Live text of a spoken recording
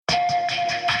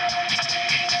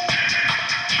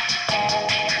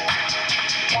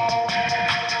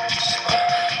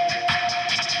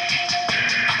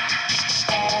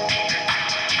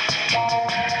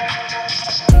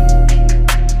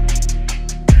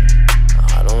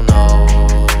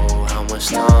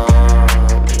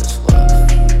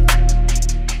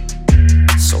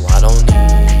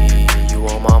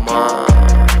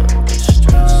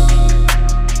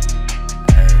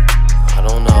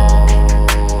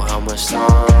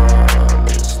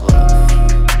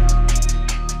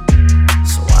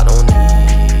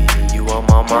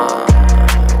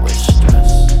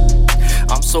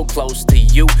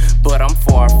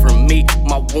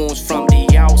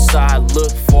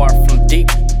far from deep,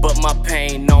 but my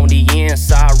pain on the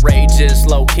inside rages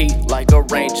low-key like a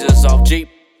Ranger's off Jeep.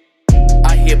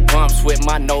 I hit bumps with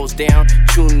my nose down,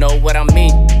 you know what I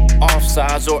mean.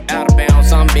 Offsides or out of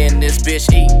bounds, I'm in this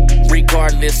bitch eat.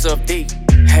 Regardless of the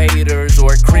haters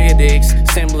or critics,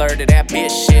 similar to that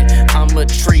bitch shit. I'm a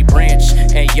tree branch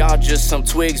and y'all just some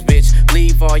twigs, bitch.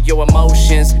 Leave all your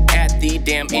emotions at the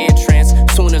damn entrance.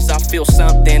 Soon as I feel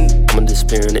something, I'ma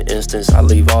disappear in an instance. I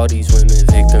leave all these women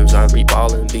victims. I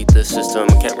reball and beat the system.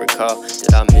 Can't recall,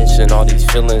 did I mention all these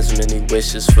feelings? Many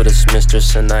wishes for this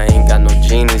mistress, and I ain't got no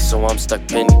genie, so I'm stuck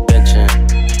penny benching.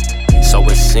 So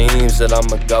it seems that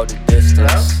I'ma go the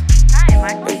distance.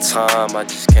 In time, I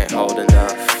just can't hold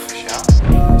enough.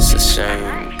 It's a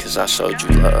shame, cause I showed you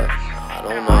love. I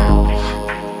don't know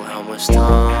how much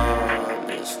time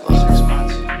is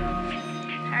left,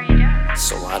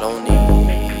 so I don't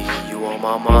need you on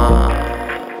my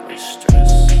mind with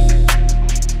stress.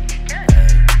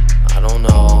 I don't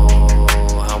know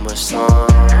how much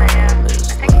time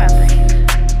is left,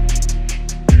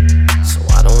 so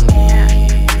I don't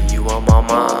need you on my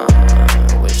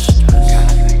mind with stress.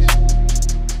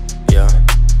 Yeah.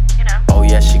 Oh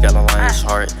yeah, she got a lion's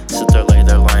heart. Sit there, lay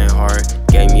there, lying hard.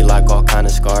 Gave me like all kind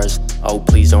of scars. Oh,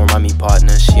 please don't remind me,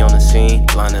 partner. She on the scene,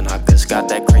 blinding. I just got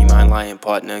that cream, I ain't lying,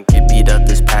 partner. Get beat up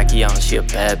this Pacquiao. She a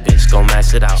bad bitch, go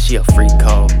mash it out. She a freak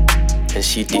code, and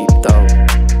she deep though.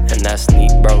 And that's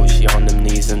neat, bro. She on them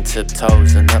knees and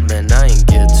tiptoes. And up, man, I ain't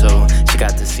get to. She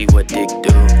got to see what dick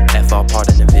do. F all part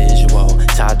of the visual.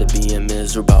 Tired of being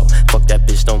miserable. Fuck that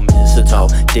bitch, don't miss a toe.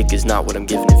 Dick is not what I'm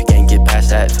giving if you can't get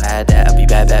past that. If I had that, I'd be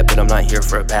bad, but I'm not here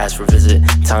for a pass revisit.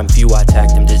 Time few, I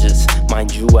tagged them digits.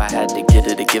 Mind you, I had to get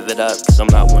it to give it up. Cause I'm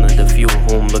not one of the few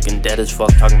who I'm looking dead as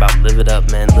fuck. Talking about live it up,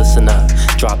 man, listen up.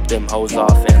 Drop them hoes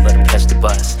off and let them catch the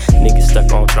bus. Niggas stuck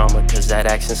on drama cause that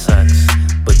action sucks.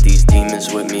 But these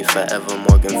demons with me forever,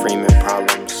 Morgan Freeman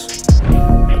problems.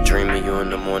 I dream of you in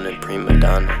the morning, prima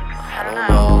donna. I don't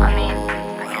know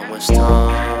how much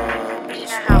time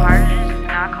is left, how hard it is to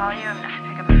not call you and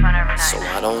pick up the phone every night. so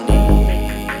I don't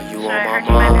need you So I on heard my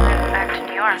you might be mind moving back to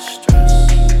New York. with stress.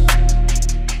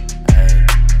 Hey,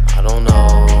 I don't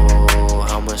know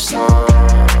how much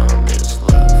time is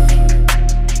left,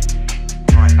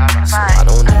 so I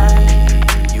don't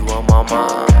need you on my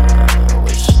mind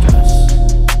with stress.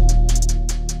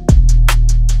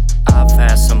 I've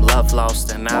had some love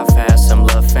lost and I've had some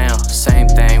love found. Same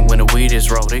thing when the weed is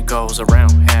rolled, it goes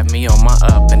around. Have me on my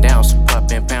up and down, so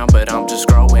up and pound. But I'm just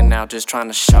growing now, just trying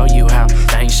to show you how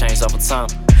things change over time.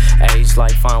 Age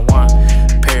like fine wine.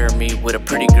 Pair me with a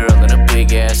pretty girl and a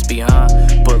big ass behind.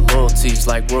 But loyalty's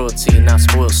like royalty, not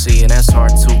spoiled, see, and that's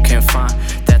hard to confine.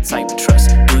 That type of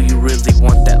trust, do you really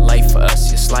want that life for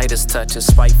us? Your slightest touch is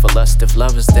spiteful lust. If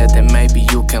love is dead, then maybe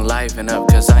you can liven up.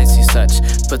 Cause I see such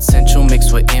potential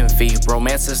mixed with envy.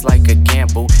 Romance is like a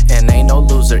gamble, and ain't no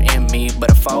loser in me,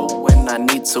 but a foe when I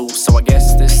need to. So I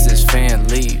guess this is fan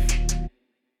leave.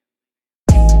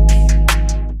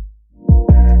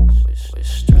 With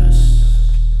stress.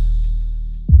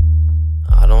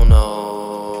 I don't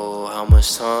know how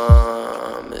much time